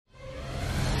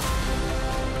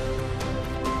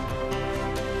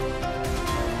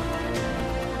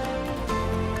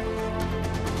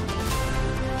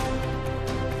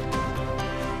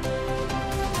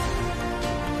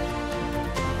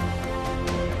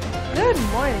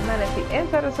Good morning, Manatee and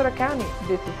Sarasota County.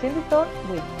 This is Cindy Thornton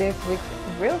with this week's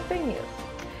Real Estate News.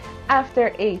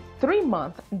 After a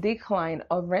 3-month decline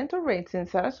of rental rates in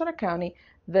Sarasota County,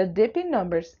 the dipping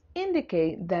numbers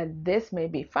indicate that this may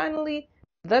be finally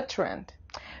the trend.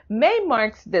 May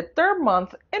marks the 3rd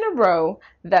month in a row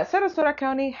that Sarasota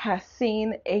County has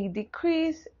seen a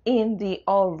decrease in the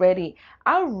already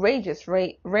outrageous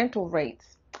rental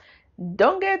rates.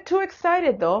 Don't get too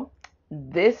excited though.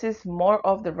 This is more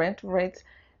of the rental rates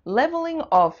leveling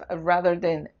off rather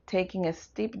than taking a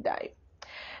steep dive.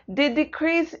 The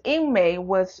decrease in May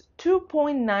was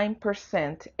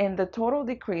 2.9%, and the total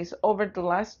decrease over the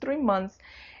last 3 months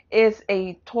is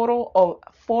a total of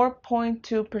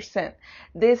 4.2%.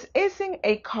 This isn't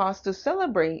a cause to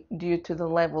celebrate due to the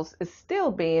levels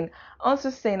still being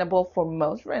unsustainable for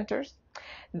most renters.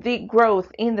 The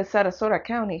growth in the Sarasota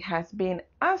County has been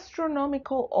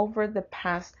astronomical over the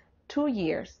past 2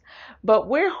 years, but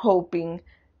we're hopefully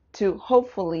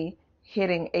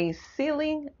hitting a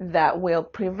ceiling that will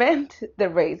prevent the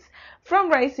rates from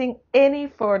rising any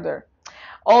further.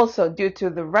 Also, due to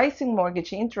the rising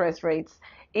mortgage interest rates,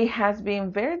 it has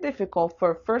been very difficult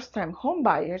for first-time home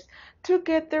buyers to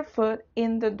get their foot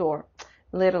in the door,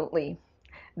 literally.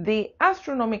 The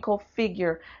astronomical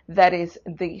figure that is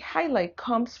the highlight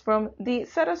comes from the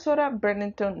Sarasota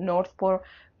Burlington Northport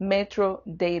Metro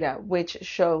data, which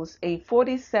shows a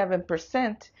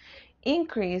 47%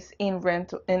 increase in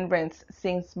rents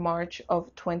since March of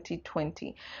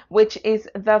 2020, which is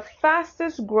the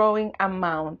fastest growing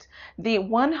amount. The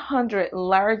 100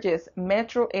 largest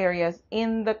metro areas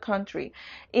in the country,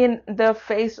 in the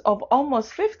face of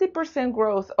almost 50%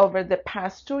 growth over the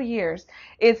past 2 years,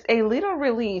 it's a little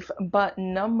relief, but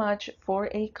not much for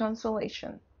a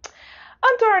consolation.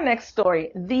 On to our next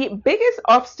story. The biggest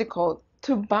obstacle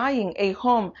to buying a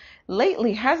home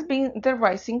lately has been the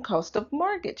rising cost of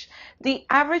mortgage. The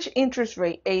average interest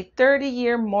rate, a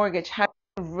 30-year mortgage, has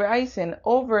risen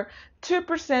over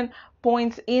 2%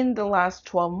 points in the last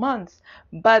 12 months,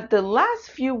 but the last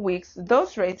few weeks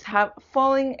those rates have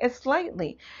fallen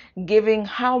slightly. Given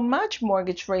how much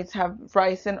mortgage rates have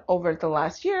risen over the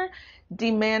last year,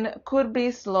 demand could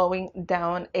be slowing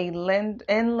down and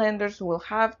lenders will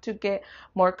have to get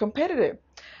more competitive.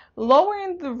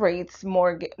 Lowering the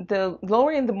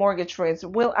mortgage rates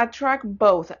will attract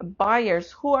both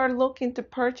buyers who are looking to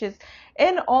purchase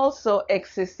and also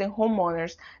existing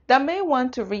homeowners that may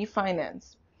want to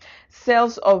refinance.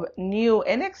 Sales of new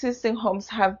and existing homes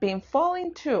have been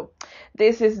falling too.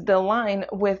 This is the line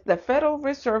with the Federal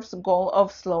Reserve's goal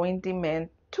of slowing demand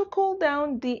to cool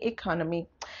down the economy.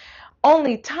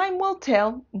 Only time will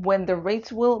tell when the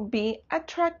rates will be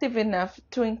attractive enough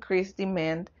to increase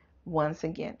demand once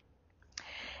again.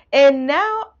 And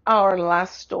now our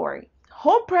last story.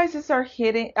 Home prices are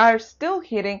still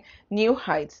hitting new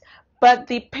heights, but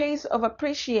the pace of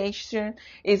appreciation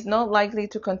is not likely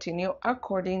to continue,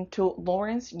 according to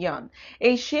Lawrence Young,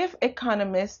 a chief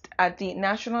economist at the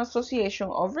National Association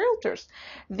of Realtors.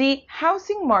 The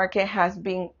housing market has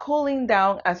been cooling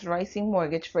down as rising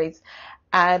mortgage rates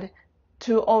add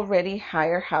to already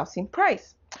higher housing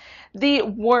price. The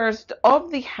worst of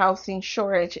the housing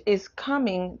shortage is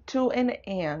coming to an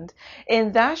end,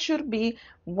 and that should be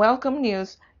welcome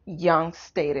news, Young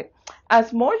stated.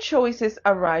 As more choices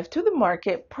arrive to the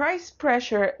market, price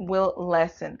pressure will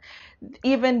lessen,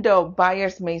 even though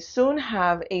buyers may soon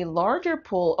have a larger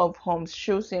pool of homes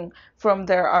choosing from.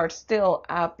 There are still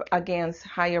up against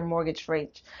higher mortgage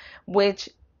rates, which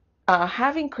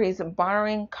have increased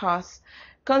borrowing costs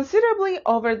considerably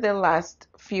over the last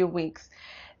few weeks.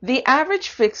 The average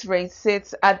fixed rate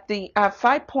sits at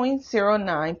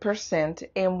 5.09%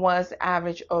 and was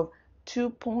average of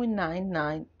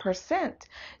 2.99%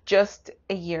 just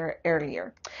a year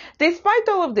earlier. Despite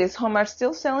all of this, homes are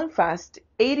still selling fast.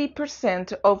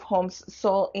 80% of homes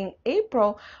sold in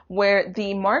April were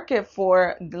the market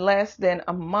for less than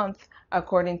a month,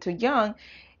 according to Young.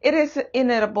 It is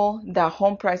inevitable that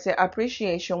home price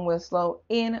appreciation will slow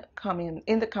in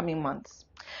the coming months.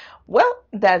 Well,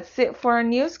 that's it for our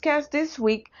newscast this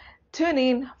week. Tune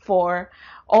in for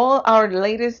all our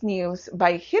latest news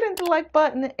by hitting the like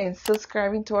button and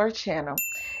subscribing to our channel.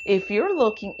 If you're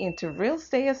looking into real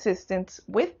estate assistance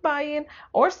with buying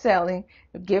or selling,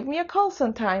 give me a call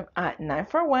sometime at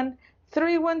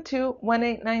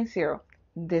 941-312-1890.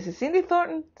 This is Cindy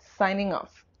Thornton signing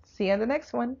off. See you on the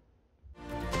next one.